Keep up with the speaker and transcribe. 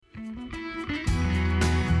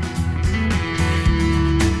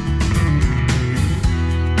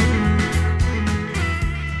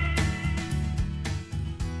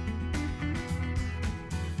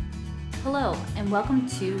welcome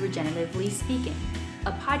to Regeneratively Speaking,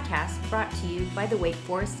 a podcast brought to you by the Wake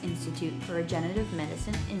Forest Institute for Regenerative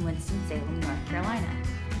Medicine in Winston-Salem, North Carolina.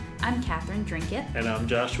 I'm Catherine Drinkett. And I'm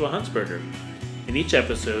Joshua Huntsberger. In each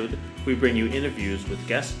episode, we bring you interviews with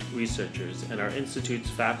guest researchers and our institute's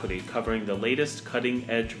faculty covering the latest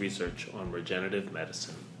cutting-edge research on regenerative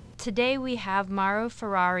medicine. Today we have Mauro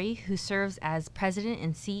Ferrari, who serves as President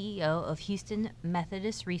and CEO of Houston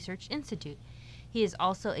Methodist Research Institute. He is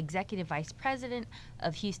also Executive Vice President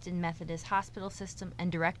of Houston Methodist Hospital System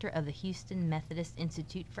and Director of the Houston Methodist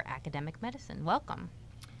Institute for Academic Medicine. Welcome.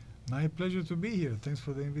 My pleasure to be here. Thanks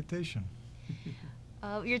for the invitation.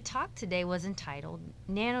 Your talk today was entitled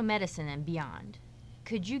Nanomedicine and Beyond.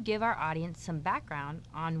 Could you give our audience some background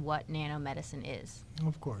on what nanomedicine is?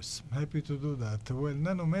 Of course, happy to do that. Well,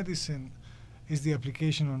 nanomedicine is the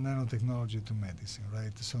application of nanotechnology to medicine,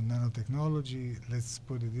 right? So nanotechnology, let's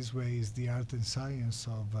put it this way, is the art and science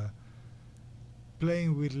of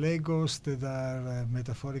playing with Legos that are,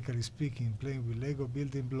 metaphorically speaking, playing with Lego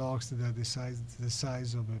building blocks that are the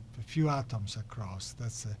size of a few atoms across.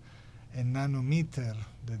 That's a nanometer,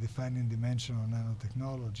 the defining dimension of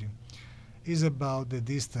nanotechnology, is about the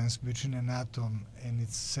distance between an atom and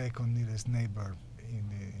its second nearest neighbor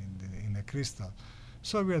in a crystal.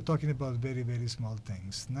 So we are talking about very, very small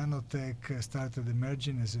things. Nanotech started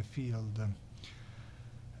emerging as a field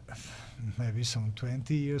maybe some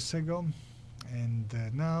 20 years ago. And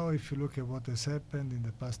now if you look at what has happened in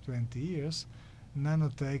the past 20 years,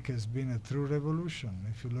 nanotech has been a true revolution.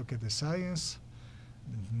 If you look at the science,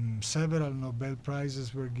 several Nobel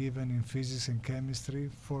Prizes were given in physics and chemistry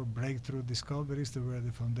for breakthrough discoveries that were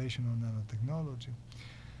the foundation of nanotechnology.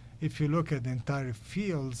 If you look at the entire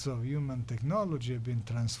fields of human technology have been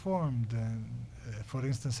transformed, for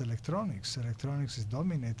instance, electronics. Electronics is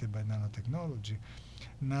dominated by nanotechnology.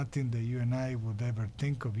 Nothing that you and I would ever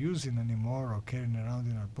think of using anymore or carrying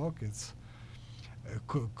around in our pockets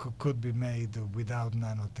could be made without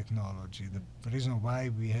nanotechnology. The reason why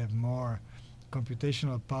we have more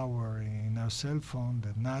computational power in our cell phone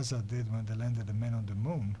that NASA did when they landed the man on the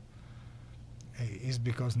moon is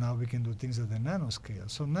because now we can do things at the nanoscale.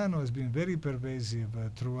 So nano has been very pervasive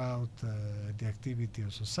throughout the activity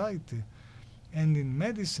of society. And in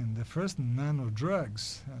medicine, the first nano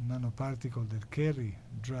drugs, nanoparticles that carry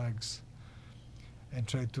drugs and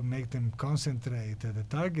try to make them concentrate at the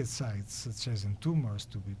target sites, such as in tumors,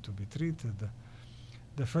 to be treated.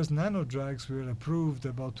 The first nano drugs were approved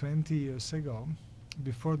about 20 years ago,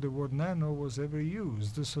 before the word nano was ever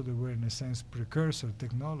used, so they were in a sense precursor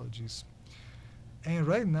technologies. And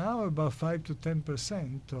right now about 5 to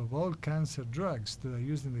 10% of all cancer drugs that are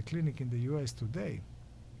used in the clinic in the US today,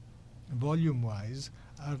 volume-wise,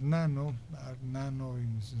 are nano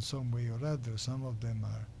in some way or other. Some of them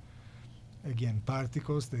are, again,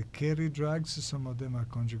 particles that carry drugs. Some of them are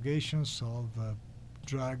conjugations of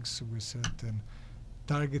drugs with certain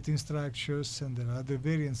targeting structures, and there are other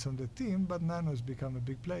variants on the team, but nano has become a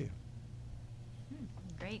big player.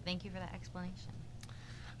 Great, thank you for that explanation.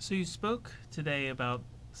 So you spoke today about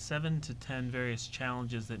 7 to 10 various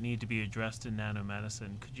challenges that need to be addressed in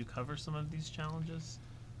nanomedicine. Could you cover some of these challenges?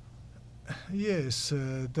 Yes,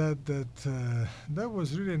 that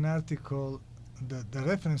was really an article, the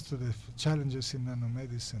reference to the challenges in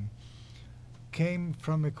nanomedicine came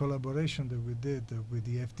from a collaboration that we did with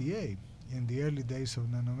the FDA in the early days of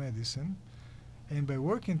nanomedicine. And by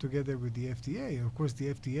working together with the FDA, of course,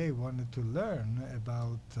 the FDA wanted to learn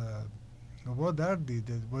about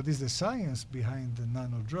what is the science behind the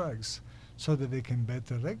nano drugs so that they can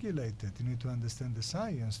better regulate it. You need to understand the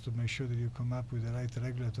science to make sure that you come up with the right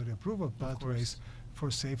regulatory approval pathways for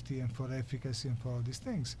safety and for efficacy and for all these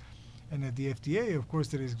things. And at the FDA, of course,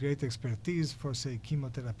 there is great expertise for, say,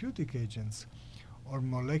 chemotherapeutic agents or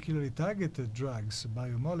molecularly targeted drugs,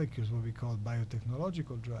 biomolecules, what we call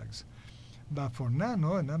biotechnological drugs. But for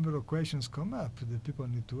nano, a number of questions come up that people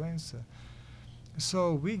need to answer.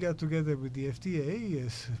 So we got together with the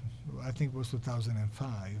FDA, I think it was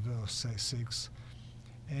 2005 or 6,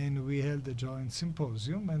 and we held a joint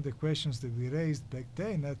symposium, and the questions that we raised back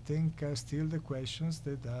then, I think, are still the questions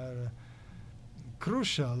that are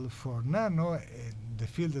crucial for nano. The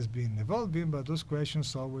field has been evolving, but those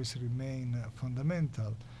questions always remain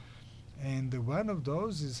fundamental. And one of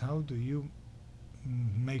those is, how do you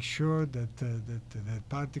make sure that the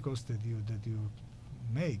particles that you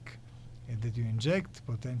make and that you inject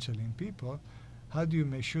potentially in people, how do you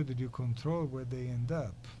make sure that you control where they end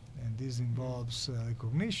up? And this involves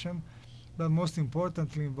recognition, but most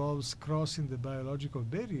importantly involves crossing the biological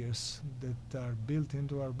barriers that are built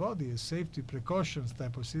into our body as safety precautions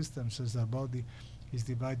type of systems, as our body is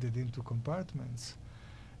divided into compartments.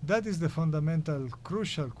 That is the fundamental,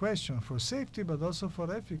 crucial question for safety, but also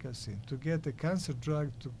for efficacy. To get a cancer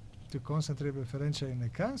drug to concentrate preferentially in a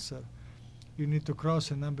cancer, you need to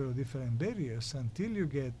cross a number of different barriers until you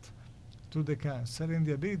get to the cancer, and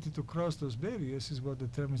the ability to cross those barriers is what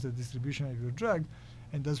determines the distribution of your drug,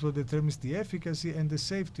 and that's what determines the efficacy and the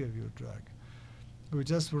safety of your drug. We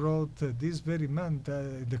just wrote this very month,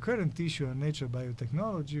 the current issue on Nature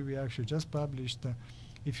Biotechnology, we actually just published,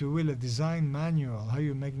 if you will, a design manual, how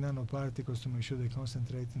you make nanoparticles to make sure they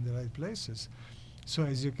concentrate in the right places. So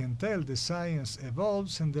as you can tell, the science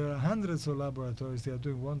evolves, and there are hundreds of laboratories that are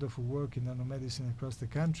doing wonderful work in nanomedicine across the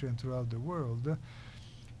country and throughout the world,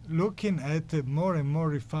 looking at more and more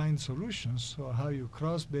refined solutions, so how you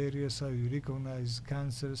cross barriers, how you recognize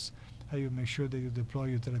cancers, how you make sure that you deploy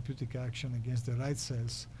your therapeutic action against the right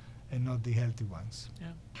cells and not the healthy ones. Yeah.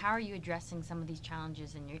 How are you addressing some of these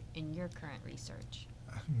challenges in your current research?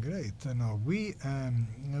 Great.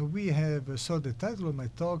 We have, so the title of my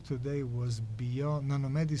talk today was Beyond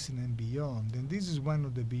Nanomedicine and Beyond, and this is one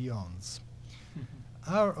of the beyonds.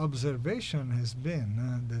 Our observation has been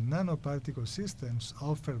that nanoparticle systems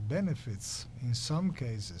offer benefits in some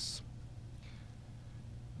cases,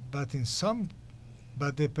 but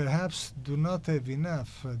they perhaps do not have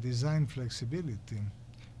enough design flexibility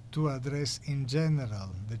to address in general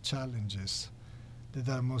the challenges that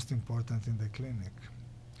are most important in the clinic.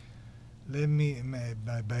 Let me,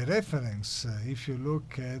 by reference, if you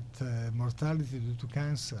look at mortality due to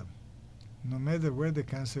cancer, no matter where the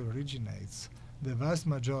cancer originates, the vast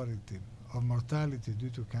majority of mortality due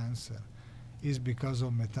to cancer is because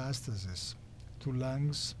of metastasis to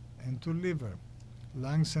lungs and to liver.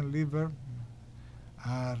 Lungs and liver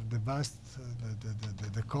are the vast,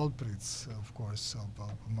 the culprits, of course, of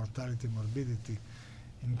mortality, morbidity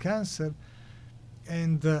in cancer.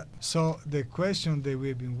 And so the question that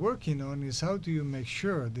we've been working on is how do you make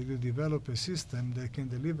sure that you develop a system that can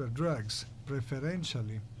deliver drugs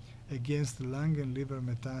preferentially against lung and liver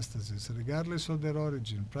metastases, regardless of their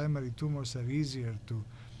origin. Primary tumors are easier to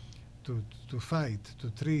fight, to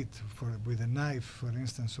treat with a knife, for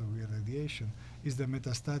instance, or with radiation. Is the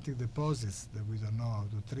metastatic deposits that we don't know how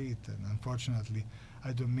to treat, and unfortunately,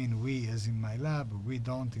 I don't mean we as in my lab, we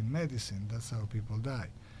don't in medicine, that's how people die.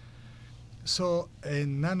 So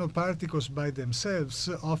nanoparticles by themselves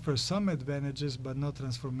offer some advantages, but not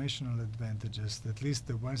transformational advantages, at least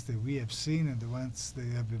the ones that we have seen and the ones that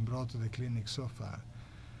have been brought to the clinic so far.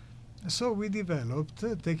 So we developed,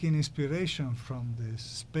 taking inspiration from the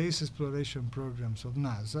space exploration programs of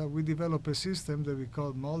NASA, we developed a system that we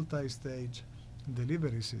call multi-stage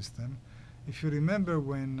delivery system. If you remember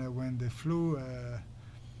when they flew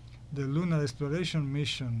the lunar exploration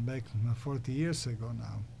mission back 40 years ago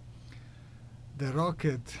now, the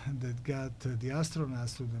rocket that got the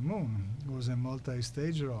astronauts to the moon was a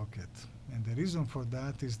multi-stage rocket. And the reason for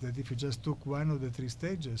that is that if you just took one of the three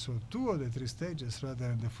stages, or two of the three stages rather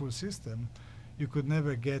than the full system, you could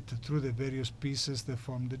never get through the various pieces that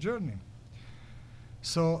form the journey.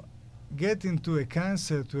 So getting to a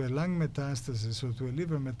cancer, to a lung metastasis, or to a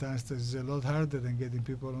liver metastasis is a lot harder than getting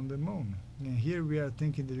people on the moon. And here we are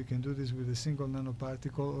thinking that you can do this with a single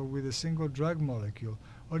nanoparticle or with a single drug molecule,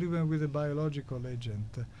 or even with a biological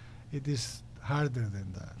agent. It is harder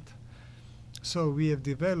than that. So we have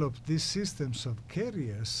developed these systems of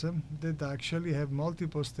carriers that actually have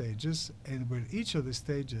multiple stages, and where each of the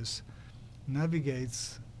stages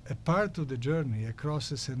navigates a part of the journey,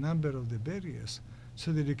 crosses a number of the barriers,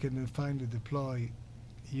 so that you can then finally deploy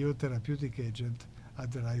your therapeutic agent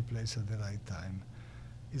at the right place at the right time.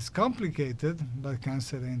 It's complicated, but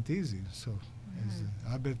cancer ain't easy. So as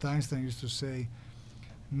Albert Einstein used to say,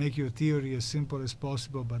 make your theory as simple as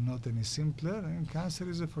possible, but not any simpler. And cancer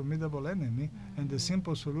is a formidable enemy, and the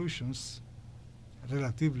simple solutions,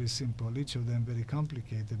 relatively simple, each of them very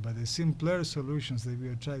complicated, but the simpler solutions that we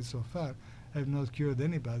have tried so far have not cured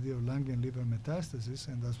anybody of lung and liver metastasis,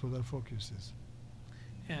 and that's what our focus is.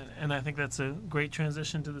 And I think that's a great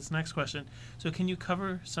transition to this next question. So can you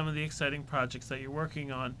cover some of the exciting projects that you're working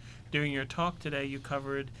on? During your talk today, you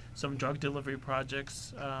covered some drug delivery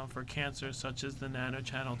projects for cancer, such as the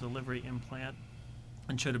nanochannel delivery implant,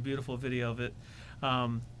 and showed a beautiful video of it.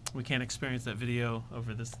 We can't experience that video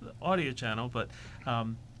over this audio channel, but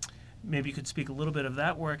maybe you could speak a little bit of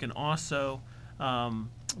that work, and also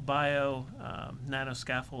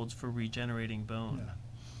nanoscaffolds for regenerating bone.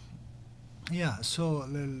 Yeah, so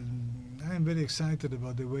I'm very excited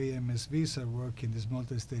about the way MSVs are working, these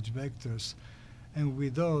multi-stage vectors. And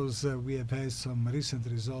with those, we have had some recent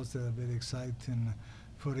results that are very exciting.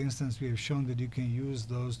 For instance, we have shown that you can use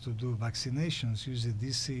those to do vaccinations, using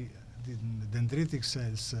DC dendritic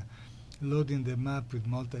cells loading them up with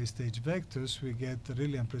multi-stage vectors, we get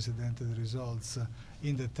really unprecedented results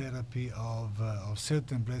in the therapy of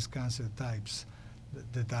certain breast cancer types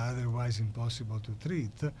that are otherwise impossible to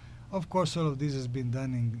treat. Of course, all of this has been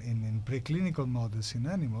done in preclinical models in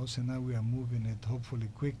animals, and now we are moving it hopefully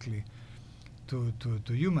quickly to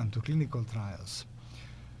clinical trials.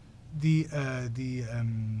 The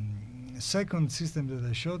second system that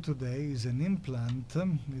I showed today is an implant.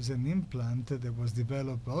 That was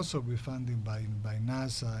developed also with funding by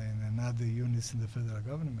NASA and other units in the federal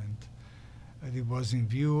government. It was in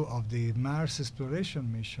view of the Mars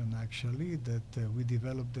exploration mission, actually, that we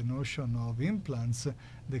developed the notion of implants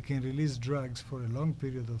that can release drugs for a long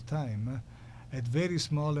period of time at very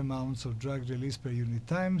small amounts of drug release per unit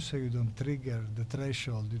time, so you don't trigger the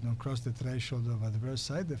threshold, you don't cross the threshold of adverse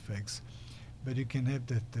side effects, but you can have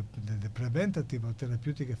the preventative or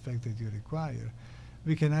therapeutic effect that you require.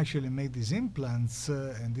 We can actually make these implants,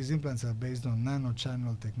 and these implants are based on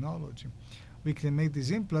nanochannel technology. We can make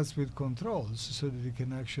these implants with controls so that you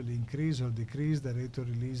can actually increase or decrease the rate of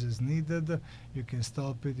release as needed. You can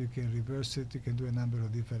stop it, you can reverse it, you can do a number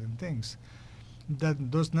of different things.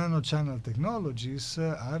 Those nanochannel technologies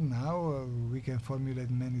are now, we can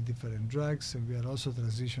formulate many different drugs, and we are also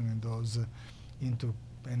transitioning those into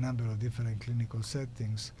a number of different clinical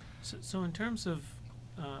settings. So in terms of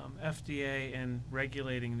FDA and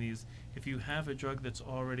regulating these, if you have a drug that's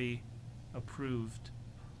already approved,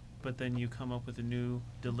 but then you come up with a new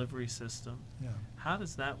delivery system, how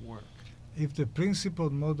does that work? If the principal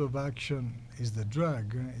mode of action is the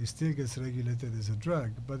drug, it still gets regulated as a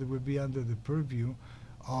drug, but it will be under the purview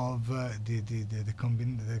of the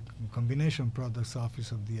Combination Products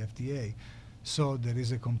Office of the FDA. So there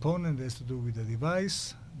is a component that has to do with the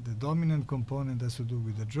device, the dominant component has to do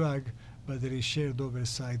with the drug, but there is shared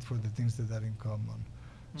oversight for the things that are in common.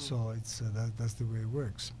 So it's that's the way it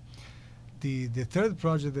works. The third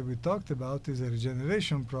project that we talked about is a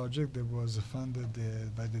regeneration project that was funded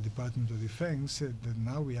by the Department of Defense that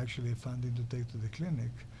now we actually have funding to take to the clinic,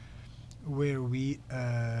 where we,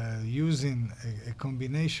 using a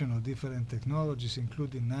combination of different technologies,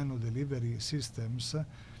 including nano delivery systems,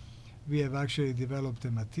 we have actually developed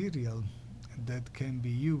a material that can be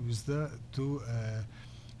used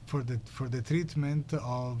for the treatment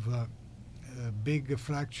of big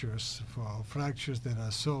fractures, for fractures that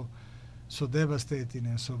are so devastating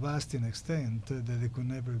and so vast in extent that they could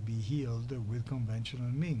never be healed with conventional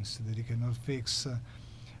means, that you cannot fix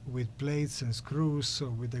with plates and screws or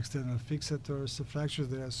with external fixators. Fractures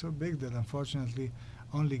that are so big that unfortunately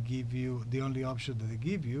the only option that they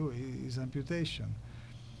give you is amputation.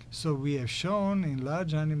 So we have shown in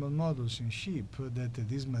large animal models in sheep that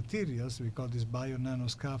these materials, we call these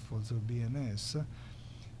bio-nanoscaffolds or BNS,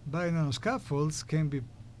 bio-nanoscaffolds can be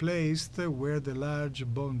placed where the large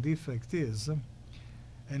bone defect is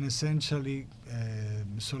and essentially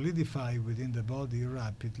solidify within the body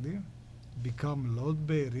rapidly, become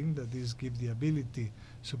load-bearing, that is, give the ability,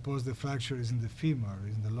 suppose the fracture is in the femur,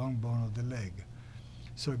 in the long bone of the leg,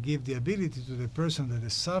 so give the ability to the person that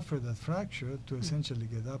has suffered that fracture to essentially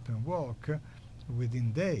get up and walk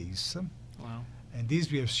within days. Wow. And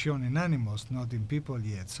this we have shown in animals, not in people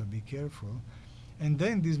yet, so be careful. And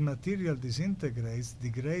then this material disintegrates,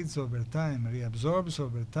 degrades over time, reabsorbs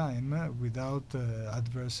over time without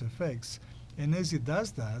adverse effects. And as it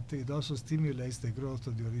does that, it also stimulates the growth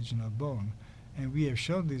of the original bone. And we have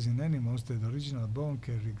shown this in animals that the original bone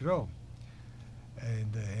can regrow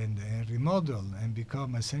and remodel and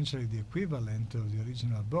become essentially the equivalent of the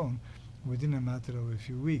original bone within a matter of a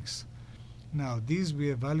few weeks. Now, these we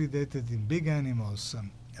have validated in big animals.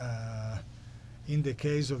 In the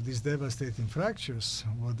case of these devastating fractures,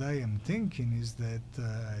 what I am thinking is that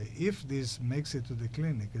if this makes it to the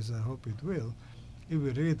clinic, as I hope it will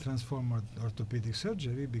really transform orthopedic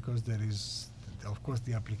surgery, because there is, of course,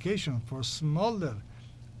 the application for smaller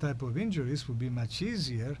type of injuries would be much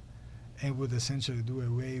easier and would essentially do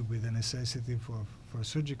away with the necessity for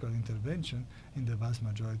surgical intervention in the vast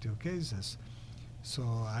majority of cases. So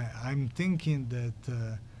I'm thinking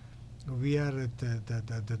that we are at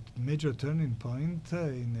that major turning point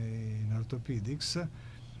in orthopedics,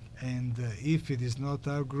 and if it is not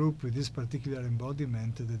our group with this particular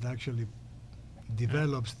embodiment that actually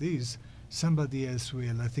develops this, somebody else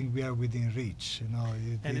will. I think we are within reach.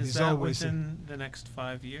 And is that within the next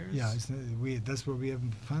 5 years? Yeah, that's what we have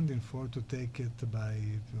funding for, to take it by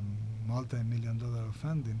multi-million-dollar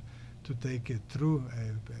funding, to take it through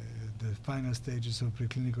the final stages of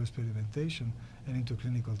preclinical experimentation and into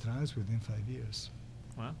clinical trials within 5 years.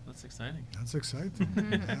 Wow, that's exciting. That's exciting.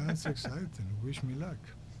 That's exciting. Wish me luck.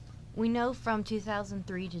 We know from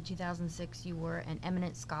 2003 to 2006 you were an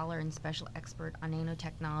eminent scholar and special expert on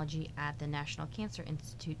nanotechnology at the National Cancer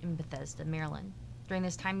Institute in Bethesda, Maryland. During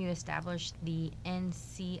this time, you established the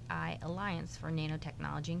NCI Alliance for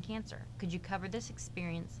Nanotechnology and Cancer. Could you cover this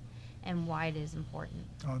experience and why it is important?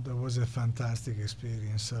 Oh, that was a fantastic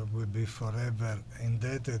experience. I will be forever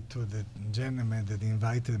indebted to the gentleman that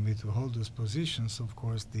invited me to hold those positions. Of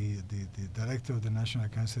course, the director of the National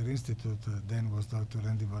Cancer Institute then was Dr.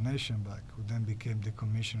 Randy von Eschenbach, who then became the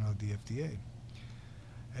commissioner of the FDA.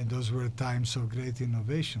 And those were times of great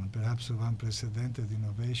innovation, perhaps of unprecedented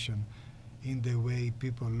innovation in the way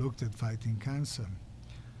people looked at fighting cancer.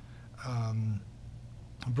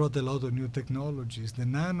 Brought a lot of new technologies. The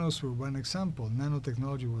nanos were one example.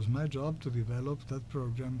 Nanotechnology was my job to develop that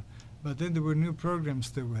program, but then there were new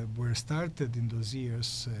programs that were started in those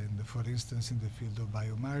years, for instance, in the field of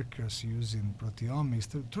biomarkers using proteomics,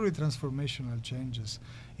 truly transformational changes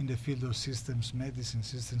in the field of systems medicine,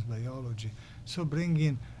 systems biology. So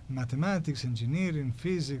bringing mathematics, engineering,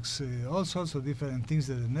 physics, all sorts of different things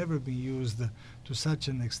that had never been used to such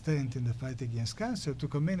an extent in the fight against cancer to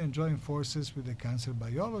come in and join forces with the cancer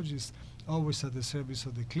biologists, always at the service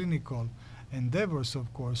of the clinical endeavors,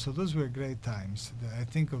 of course. So those were great times. I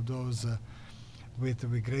think of those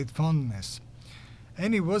with great fondness.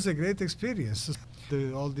 And it was a great experience.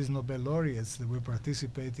 All these Nobel laureates that were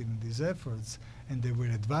participating in these efforts and they were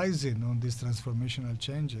advising on these transformational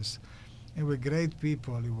changes. They were great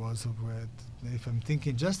people. It was, if I'm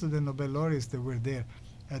thinking just of the Nobel laureates that were there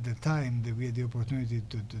at the time that we had the opportunity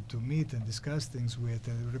to meet and discuss things with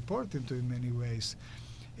and reporting to in many ways.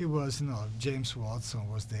 It was, James Watson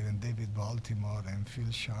was there, and David Baltimore, and Phil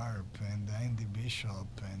Sharp, and Andy Bishop,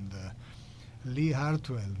 and Lee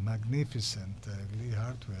Hartwell, magnificent Lee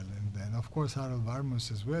Hartwell, and then, of course, Harold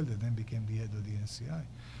Varmus as well, that then became the head of the NCI.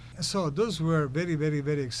 So those were very, very,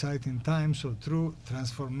 very exciting times of true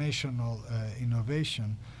transformational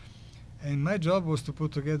innovation. And my job was to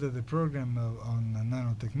put together the program on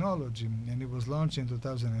nanotechnology, and it was launched in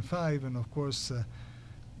 2005, and of course,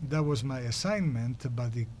 that was my assignment,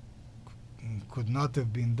 but it could not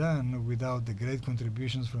have been done without the great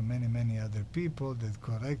contributions from many, many other people that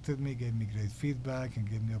corrected me, gave me great feedback, and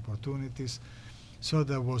gave me opportunities. So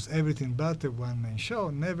that was everything but a one-man show.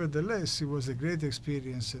 Nevertheless, it was a great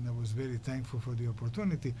experience, and I was very thankful for the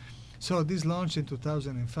opportunity. So this launched in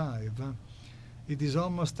 2005. It is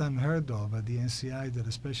almost unheard of at the NCI that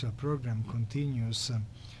a special program continues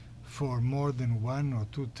for more than 1 or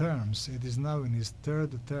 2 terms. It is now in its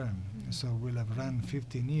 3rd term, so we'll have run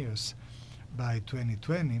 15 years by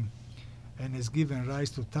 2020, and has given rise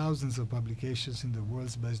to thousands of publications in the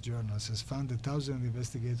world's best journals, has funded thousands of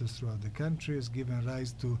investigators throughout the country, has given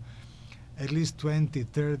rise to at least 20,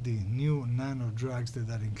 30 new nano drugs that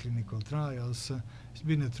are in clinical trials. It's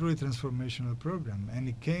been a truly transformational program, and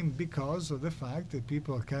it came because of the fact that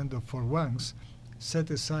people kind of, for once, set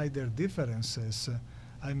aside their differences.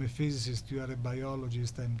 I'm a physicist, you are a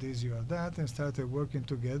biologist, I'm this, you are that, and started working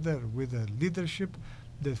together with a leadership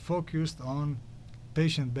that focused on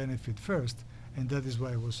patient benefit first, and that is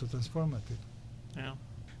why it was so transformative. Yeah.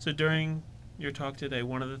 So during your talk today,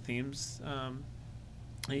 one of the themes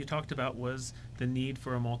that you talked about was the need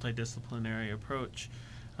for a multidisciplinary approach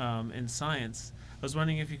in science. I was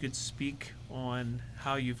wondering if you could speak on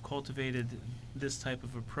how you've cultivated this type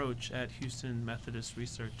of approach at Houston Methodist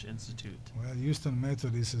Research Institute. Well, Houston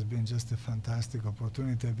Methodist has been just a fantastic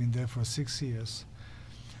opportunity. I've been there for 6 years,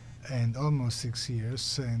 and almost 6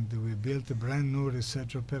 years, and we built a brand new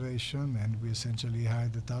research operation, and we essentially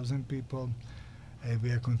hired 1,000 people.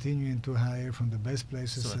 We are continuing to hire from the best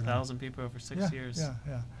places. So 1,000 people over 6 years? Yeah.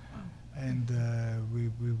 Wow. And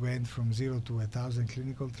we went from 0 to 1,000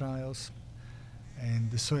 clinical trials.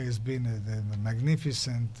 And so it's been a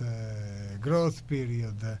magnificent growth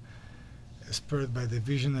period spurred by the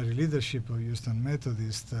visionary leadership of Houston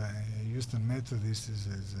Methodist. Houston Methodist is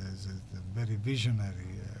a very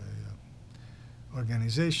visionary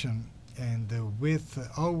organization, and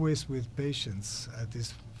always with patients at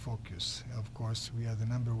its focus. Of course, we are the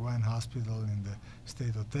 #1 hospital in the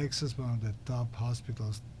state of Texas, one of the top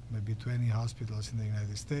hospitals, maybe 20 hospitals in the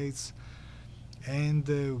United States. And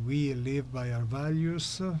we live by our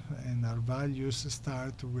values, and our values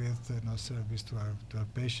start with service to our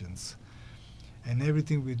patients. And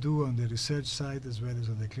everything we do on the research side as well as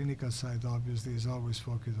on the clinical side, obviously, is always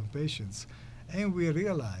focused on patients. And we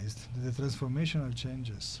realized that the transformational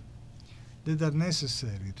changes that are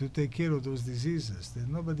necessary to take care of those diseases that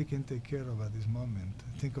nobody can take care of at this moment.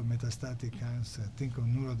 Think of metastatic cancer, think of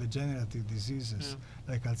neurodegenerative diseases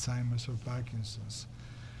like Alzheimer's or Parkinson's.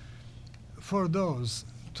 For those,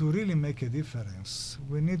 to really make a difference,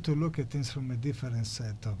 we need to look at things from a different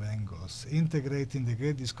set of angles, integrating the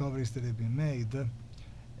great discoveries that have been made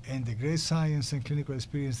and the great science and clinical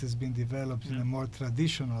experience that's been developed in a more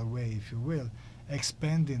traditional way, if you will,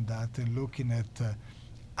 expanding that and looking at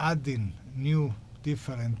adding new,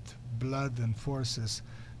 different blood and forces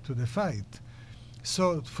to the fight.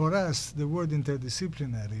 So for us, the word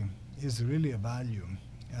interdisciplinary is really a value.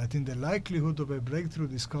 I think the likelihood of a breakthrough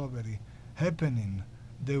discovery happening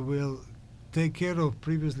that will take care of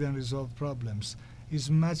previously unresolved problems is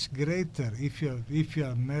much greater if you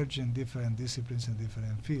are merging different disciplines and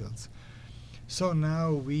different fields. So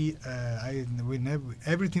now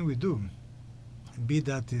everything we do, be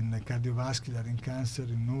that in cardiovascular, in cancer,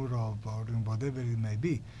 in neuro, or in whatever it may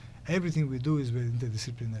be, everything we do is with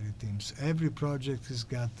interdisciplinary teams. Every project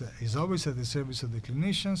is always at the service of the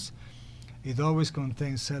clinicians. It always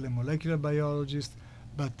contains cell and molecular biologists,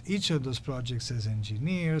 but each of those projects has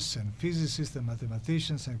engineers and physicists and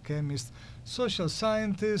mathematicians and chemists, social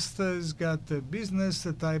scientists, has got business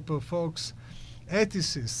type of folks,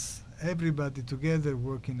 ethicists, everybody together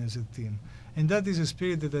working as a team. And that is a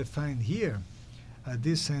spirit that I find here at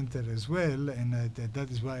this center as well, and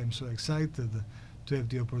that is why I'm so excited to have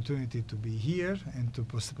the opportunity to be here and to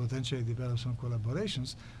potentially develop some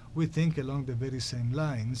collaborations. We think along the very same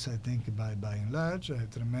lines. I think by and large, I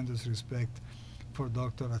have tremendous respect for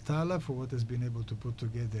Dr. Atala for what has been able to put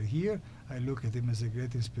together here. I look at him as a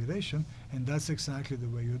great inspiration, and that's exactly the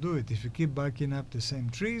way you do it. If you keep barking up the same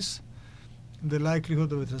trees, the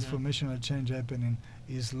likelihood of a transformational change happening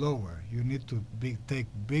is lower. You need to take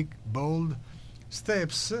big, bold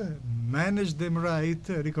steps, manage them right,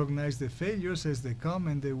 recognize the failures as they come,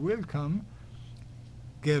 and they will come,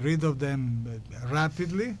 get rid of them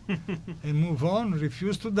rapidly, and move on,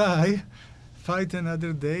 refuse to die, fight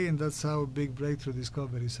another day, and that's how big breakthrough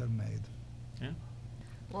discoveries are made. Yeah.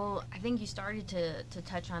 Well, I think you started to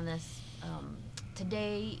touch on this.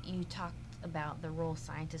 Today you talked about the role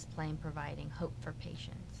scientists play in providing hope for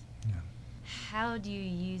patients. Yeah. How do you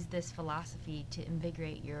use this philosophy to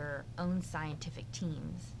invigorate your own scientific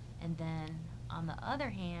teams? And then, on the other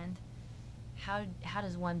hand, how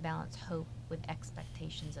does one balance hope with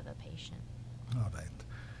expectations of a patient? All right.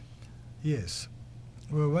 Yes.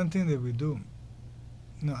 Well, one thing that we do,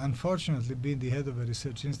 unfortunately, being the head of a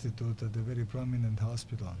research institute at a very prominent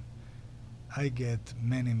hospital, I get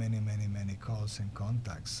many calls and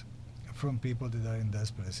contacts from people that are in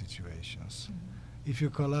desperate situations. Mm-hmm. If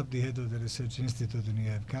you call up the head of the research institute and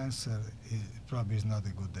you have cancer, it probably is not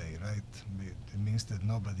a good day, right? It means that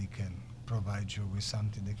nobody can provide you with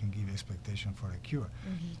something that can give you expectation for a cure.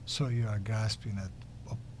 Mm-hmm. So you are grasping at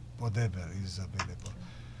whatever is available.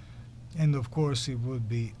 And of course, it would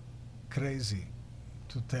be crazy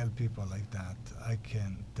to tell people like that, I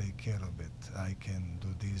can take care of it, I can do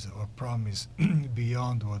this, or promise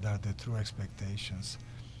beyond what are the true expectations.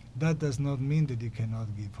 That does not mean that you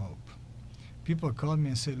cannot give hope. People call me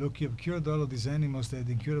and say, look, you've cured all of these animals that had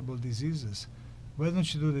incurable diseases. Why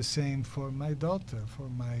don't you do the same for my daughter, for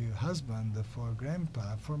my husband, for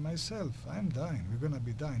grandpa, for myself? I'm dying. We're going to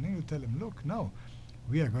be dying. And you tell them, look, no,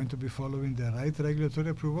 we are going to be following the right regulatory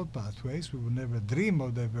approval pathways. We will never dream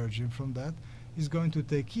of diverging from that. It's going to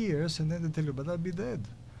take years, and then they tell you, but I'll be dead.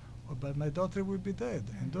 Or, but my daughter will be dead.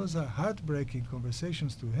 And those are heartbreaking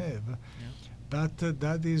conversations to have. Yeah. But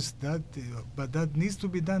that needs to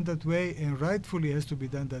be done that way, and rightfully has to be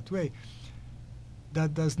done that way.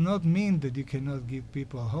 That does not mean that you cannot give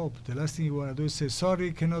people hope. The last thing you want to do is say,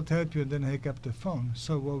 sorry, cannot help you, and then hang up the phone.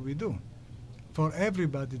 So what we do, for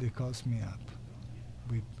everybody that calls me up,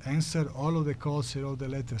 we answer all of the calls and all the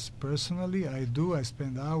letters. Personally, I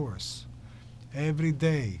spend hours every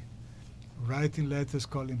day writing letters,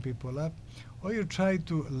 calling people up. Or you try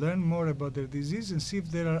to learn more about their disease and see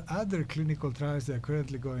if there are other clinical trials that are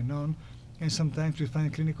currently going on. And sometimes we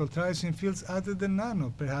find clinical trials in fields other than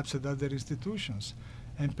nano, perhaps at other institutions.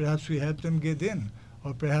 And perhaps we help them get in,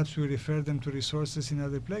 or perhaps we refer them to resources in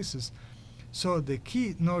other places. So the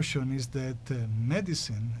key notion is that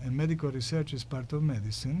medicine, and medical research is part of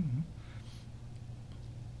medicine,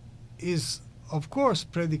 is of course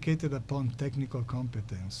predicated upon technical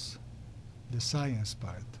competence, the science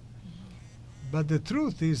part. But the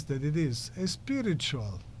truth is that it is a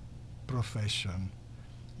spiritual profession.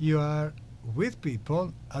 You are with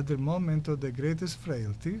people at the moment of the greatest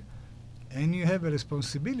frailty, and you have a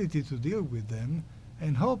responsibility to deal with them,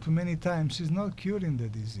 and hope many times is not curing the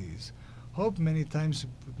disease. Hope many times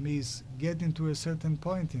means getting to a certain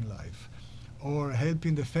point in life, or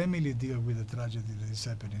helping the family deal with the tragedy that is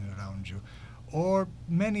happening around you, or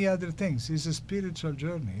many other things. It's a spiritual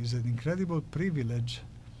journey. It's an incredible privilege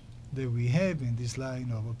that we have in this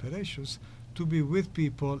line of operations to be with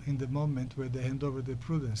people in the moment where they hand over the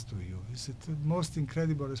prudence to you. It's the most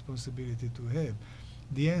incredible responsibility to have.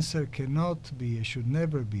 The answer cannot be, it should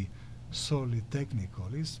never be solely technical.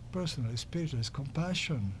 It's personal, it's spiritual, it's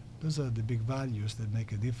compassion. Those are the big values that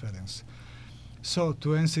make a difference. So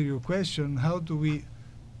to answer your question, how do we,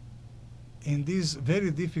 in this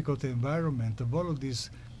very difficult environment of all of these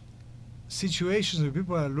situations where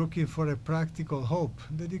people are looking for a practical hope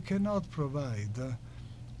that you cannot provide,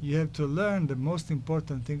 you have to learn the most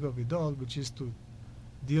important thing of it all, which is to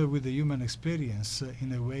deal with the human experience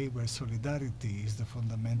in a way where solidarity is the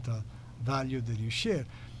fundamental value that you share.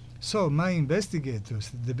 So my investigators,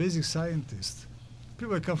 the basic scientists,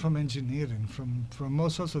 people come from engineering, from all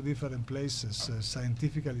sorts of different places,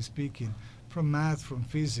 scientifically speaking, from math, from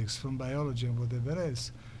physics, from biology, and whatever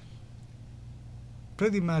else.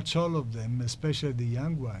 Pretty much all of them, especially the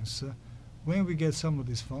young ones, when we get some of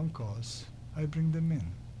these phone calls, I bring them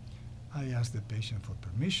in. I ask the patient for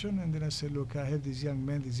permission, and then I say, look, I have this young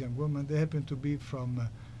man, this young woman, they happen to be from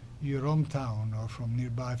your hometown or from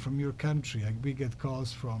nearby, from your country. We get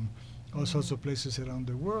calls from all sorts of places around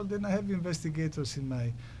the world, and I have investigators in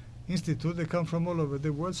my institute that come from all over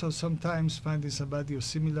the world, so sometimes finding somebody of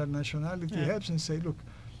similar nationality helps, and say, look,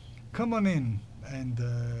 come on in, and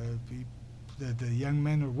the young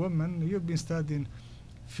man or woman, you've been studying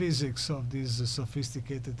physics of these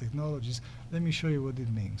sophisticated technologies. Let me show you what it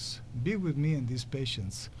means. Be with me and these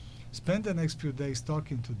patients. Spend the next few days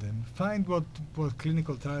talking to them. Find what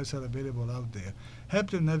clinical trials are available out there.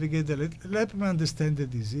 Help them navigate let them understand the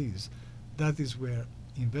disease. That is where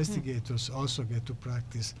investigators also get to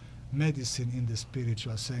practice medicine in the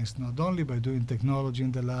spiritual sense, not only by doing technology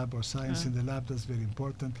in the lab or science in the lab. That's very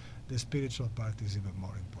important. The spiritual part is even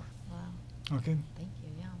more important. Wow. Okay? Thank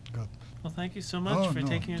you, yeah. Good. Well, thank you so much for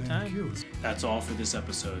taking your time. You. That's all for this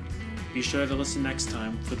episode. Be sure to listen next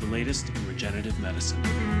time for the latest in regenerative medicine.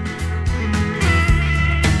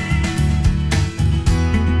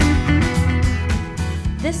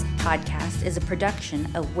 This podcast is a production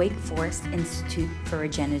of Wake Forest Institute for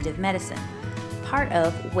Regenerative Medicine, part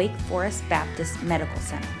of Wake Forest Baptist Medical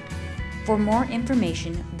Center. For more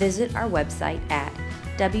information, visit our website at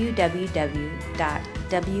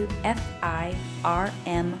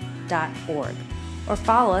www.wfirm.org or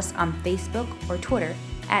follow us on Facebook or Twitter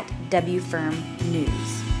at WFIRM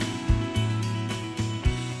News.